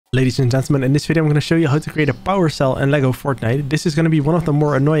Ladies and gentlemen, in this video I'm going to show you how to create a power cell in LEGO Fortnite. This is going to be one of the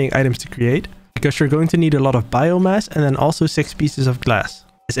more annoying items to create, because you're going to need a lot of biomass and then also 6 pieces of glass.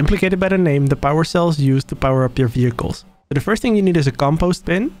 As implicated by the name, the power cell is used to power up your vehicles. So the first thing you need is a compost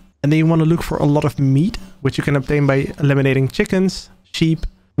bin, and then you want to look for a lot of meat, which you can obtain by eliminating chickens, sheep,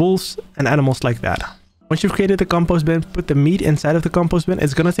 wolves, and animals like that. Once you've created the compost bin, put the meat inside of the compost bin.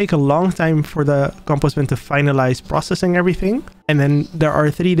 It's going to take a long time for the compost bin to finalize processing everything. And then there are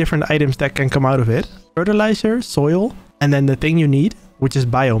 3 different items that can come out of it: fertilizer, soil, and then the thing you need, which is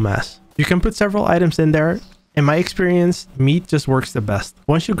biomass. You can put several items in there. In my experience, meat just works the best.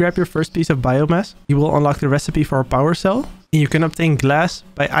 Once you grab your first piece of biomass, you will unlock the recipe for a power cell. And you can obtain glass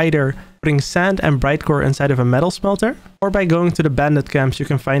by either putting sand and bright core inside of a metal smelter, or by going to the bandit camps you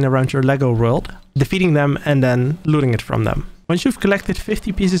can find around your LEGO world, defeating them and then looting it from them. Once you've collected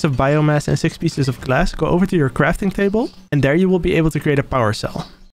 50 pieces of biomass and 6 pieces of glass, go over to your crafting table, and there you will be able to create a power cell.